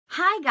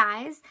Hi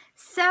guys,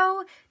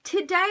 so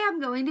today I'm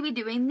going to be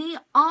doing the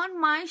On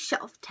My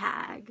Shelf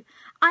tag.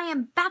 I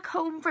am back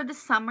home for the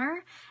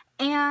summer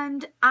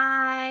and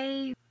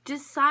I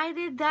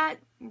decided that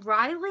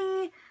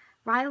Riley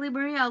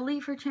Marie, I'll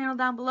leave her channel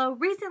down below,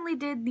 recently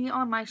did the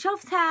On My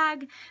Shelf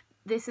tag.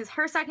 This is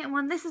her second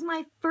one. This is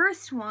my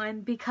first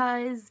one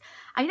because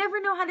I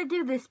never know how to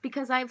do this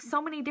because I have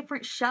so many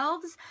different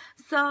shelves.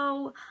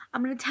 So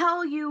I'm going to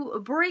tell you a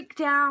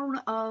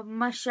breakdown of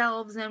my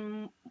shelves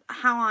and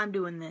how I'm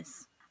doing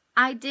this.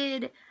 I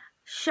did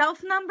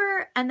shelf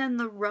number and then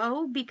the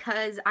row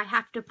because I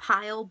have to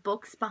pile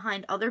books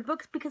behind other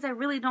books because I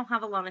really don't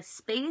have a lot of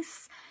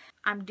space.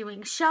 I'm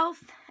doing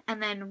shelf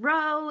and then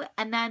row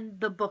and then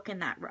the book in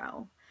that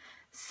row.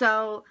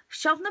 So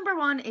shelf number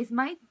 1 is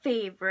my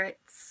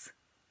favorites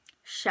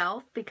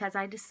shelf because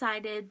I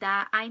decided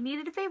that I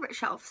needed a favorite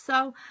shelf.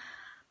 So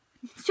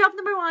shelf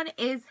number 1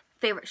 is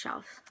favorite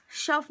shelf.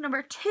 Shelf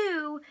number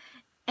 2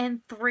 and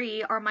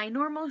 3 are my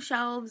normal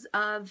shelves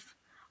of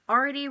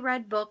already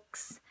read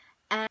books.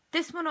 And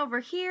this one over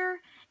here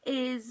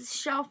is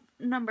shelf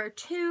number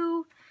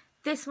 2.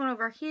 This one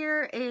over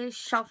here is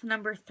shelf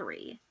number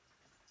 3.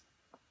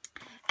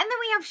 And then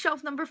we have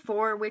shelf number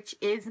 4, which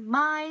is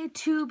my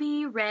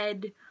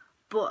to-be-read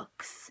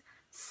books.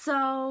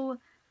 So,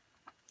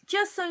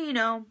 just so you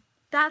know,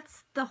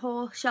 that's the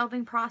whole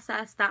shelving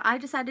process that I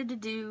decided to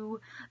do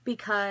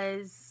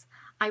because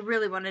I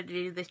really wanted to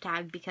do this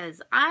tag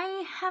because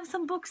I have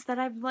some books that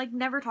I've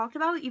never talked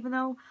about even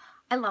though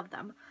I love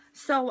them.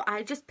 So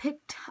I just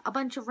picked a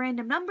bunch of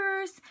random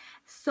numbers.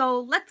 So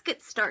let's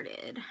get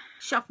started.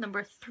 Shelf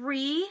number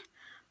 3,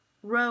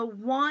 row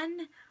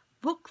 1,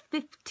 book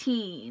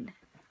 15.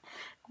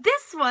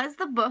 This was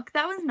the book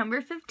that was number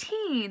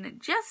 15,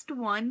 Just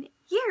One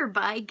Year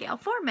by Gail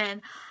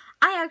Foreman.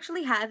 I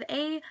actually have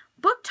a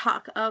book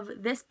talk of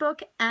this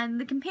book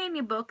and the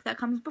companion book that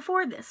comes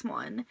before this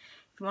one.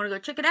 If you want to go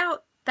check it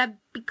out, that'd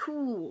be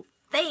cool.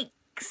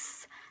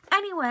 Thanks.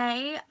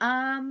 Anyway,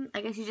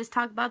 I guess you just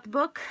talk about the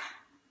book.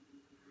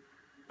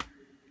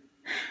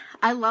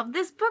 I love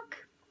this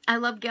book. I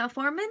love Gail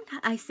Foreman.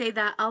 I say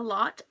that a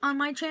lot on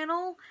my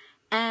channel.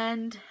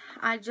 And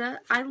I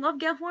love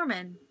Gail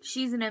Foreman.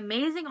 She's an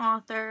amazing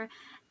author,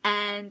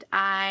 and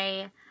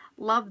I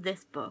love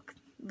this book.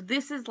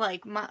 This is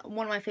like one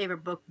of my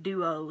favorite book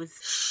duos.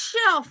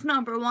 Shelf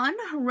number 1,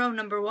 row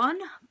number 1,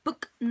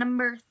 book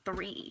number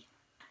 3.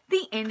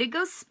 The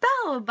Indigo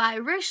Spell by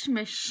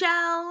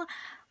Michelle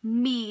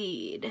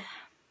Mead.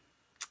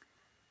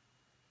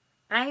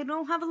 I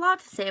don't have a lot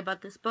to say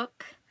about this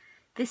book.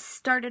 This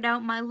started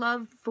out my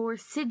love for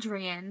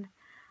Sidrian.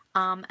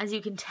 As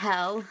you can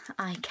tell,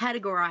 I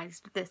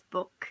categorized this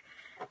book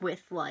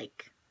with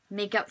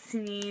makeout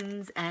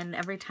scenes and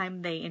every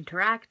time they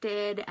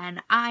interacted,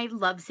 and I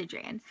love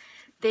Sidrian.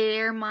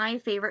 They're my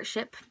favorite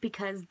ship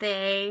because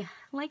they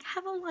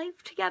have a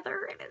life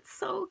together and it's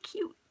so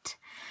cute.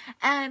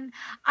 And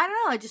I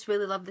don't know, I just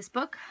really love this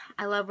book.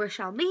 I love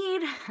Michelle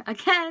Mead.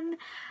 Again,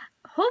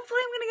 hopefully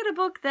I'm gonna get a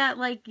book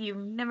that you've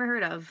never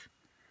heard of.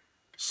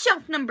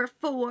 Shelf number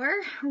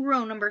 4,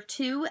 row number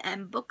 2,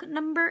 and book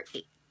number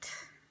 8.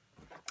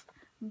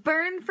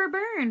 Burn for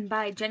Burn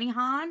by Jenny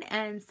Han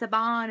and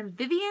Saban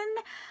Vivian.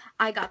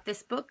 I got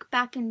this book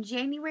back in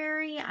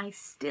January. I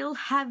still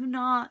have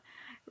not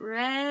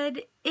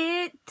read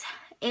it.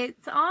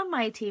 It's on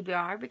my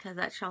TBR because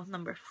that's shelf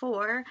number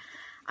 4.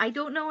 I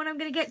don't know when I'm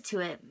going to get to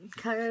it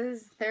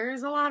because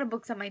there's a lot of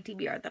books on my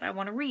TBR that I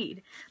want to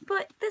read.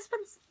 But this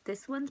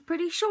one's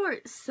pretty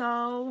short,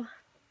 so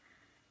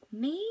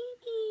maybe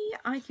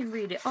I can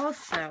read it.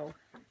 Also,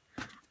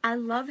 I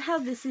love how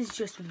this is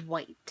just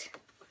white.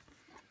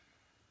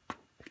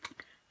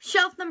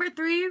 Shelf number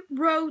 3,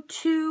 row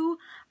 2,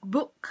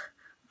 book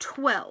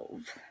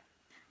 12.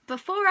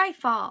 Before I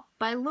Fall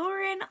by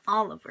Lauren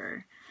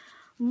Oliver.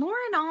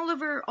 Lauren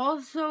Oliver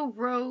also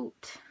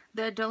wrote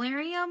the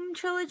Delirium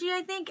trilogy,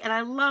 I think, and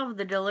I love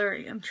the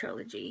Delirium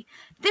trilogy.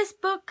 This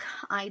book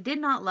I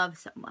did not love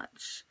so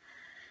much.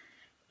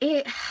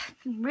 It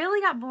really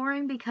got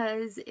boring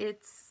because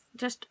it's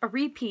just a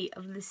repeat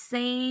of the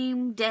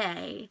same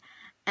day,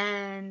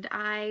 and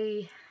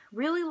I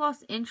really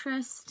lost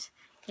interest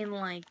in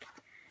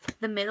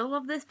the middle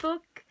of this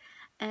book,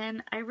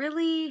 and I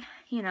really,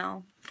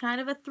 kind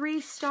of a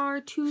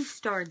 3-star,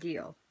 2-star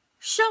deal.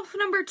 Shelf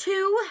number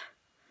 2,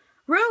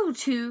 row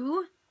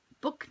 2,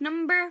 book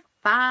number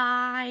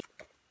 5.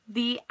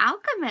 The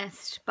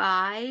Alchemist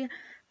by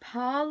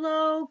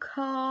Paulo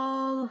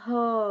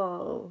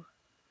Coelho.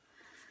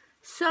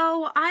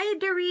 So I had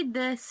to read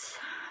this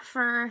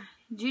for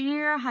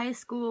junior high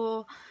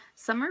school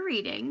summer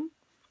reading,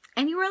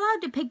 and you were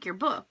allowed to pick your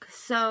book,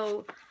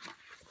 so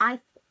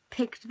I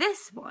picked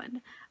this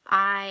one.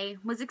 I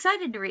was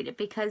excited to read it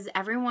because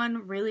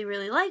everyone really,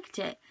 really liked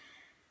it.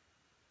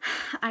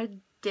 I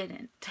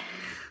didn't.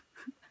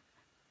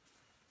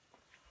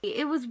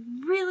 It was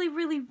really,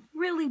 really,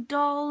 really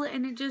dull,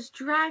 and it just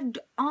dragged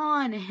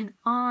on and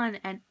on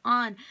and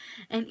on.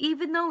 And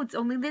even though it's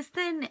only this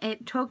thin,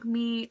 it took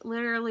me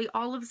literally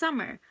all of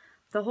summer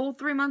the whole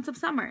 3 months of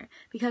summer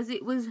because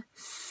it was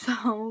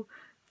so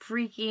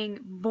freaking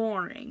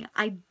boring.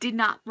 I did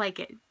not like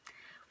it.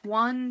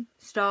 1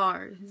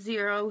 star,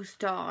 0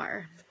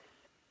 star.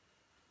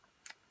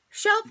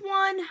 Shelf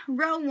 1,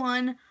 row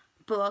 1,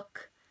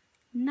 book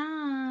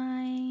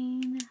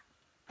 9.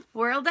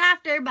 World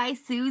After by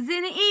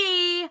Susan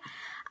E.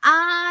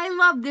 I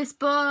love this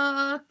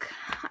book.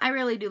 I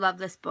really do love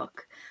this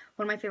book.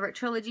 One of my favorite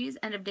trilogies,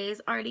 End of Days,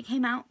 already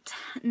came out.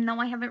 No,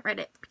 I haven't read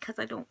it because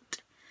I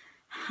don't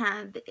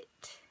have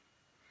it.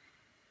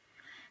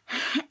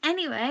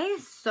 Anyway,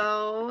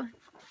 so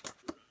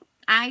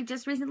I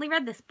just recently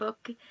read this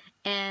book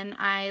and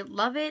I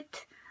love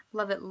it.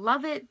 Love it,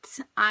 love it.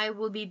 I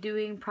will be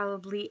doing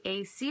probably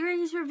a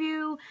series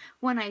review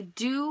when I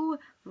do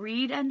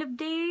read End of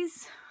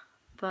Days.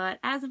 But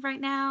as of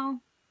right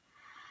now,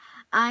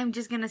 I'm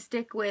just going to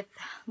stick with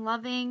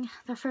loving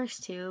the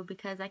first 2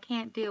 because I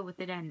can't deal with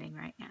it ending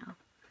right now.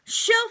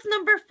 Shelf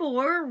number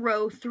 4,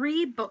 row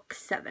 3, book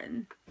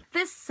 7.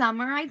 This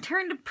summer I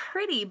Turned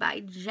Pretty by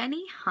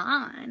Jenny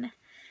Han.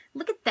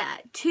 Look at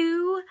that.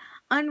 2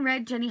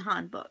 unread Jenny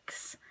Han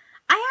books.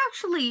 I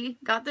actually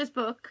got this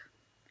book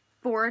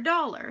for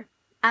 $1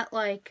 at,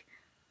 like,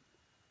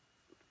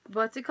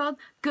 what's it called?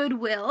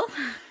 Goodwill.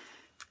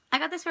 I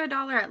got this for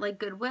 $1 at, like,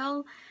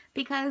 Goodwill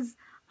because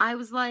I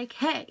was like,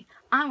 hey,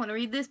 I want to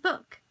read this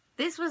book.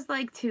 This was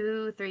like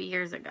 2-3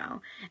 years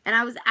ago. And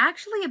I was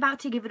actually about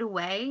to give it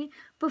away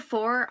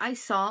before I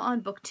saw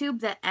on BookTube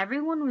that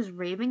everyone was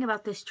raving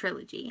about this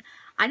trilogy.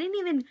 I didn't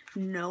even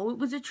know it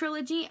was a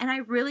trilogy, and I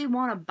really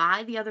want to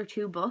buy the other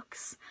 2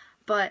 books.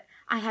 But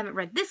I haven't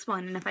read this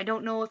one, and if I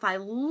don't know if I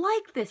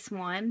like this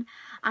one,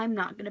 I'm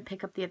not going to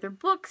pick up the other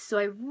books, so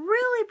I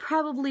really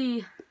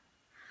probably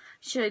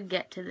should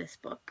get to this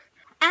book.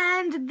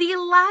 And the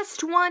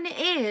last one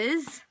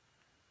is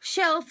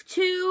Shelf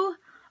 2,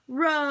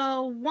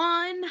 Row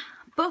 1,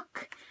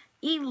 Book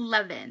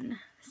 11.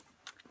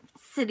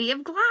 City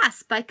of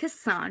Glass by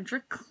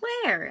Cassandra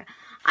Clare.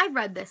 I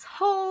read this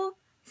whole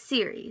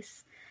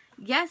series.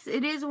 Yes,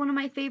 it is one of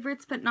my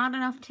favorites, but not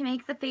enough to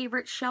make the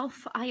favorite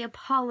shelf. I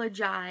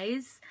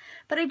apologize.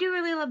 But I do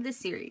really love this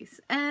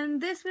series.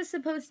 And this was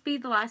supposed to be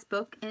the last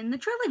book in the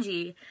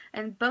trilogy.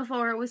 And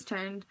before it was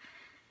turned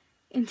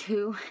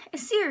into a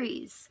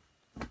series.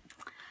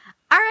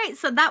 Alright,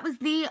 so that was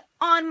the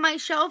On My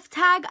Shelf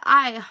tag.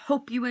 I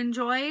hope you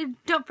enjoyed.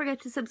 Don't forget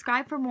to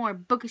subscribe for more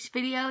bookish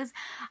videos.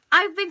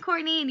 I've been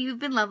Courtney and you've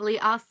been lovely.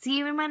 I'll see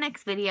you in my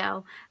next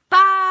video.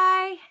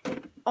 Bye!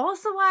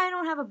 Also, why I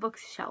don't have a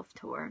bookshelf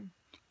tour.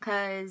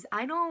 Because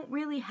I don't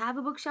really have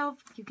a bookshelf.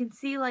 You can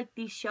see like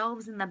these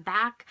shelves in the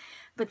back.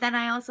 But then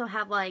I also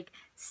have like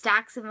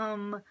stacks of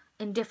them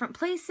in different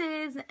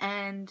places.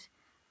 And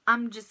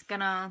I'm just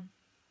gonna...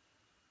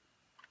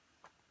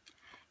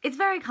 It's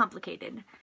very complicated.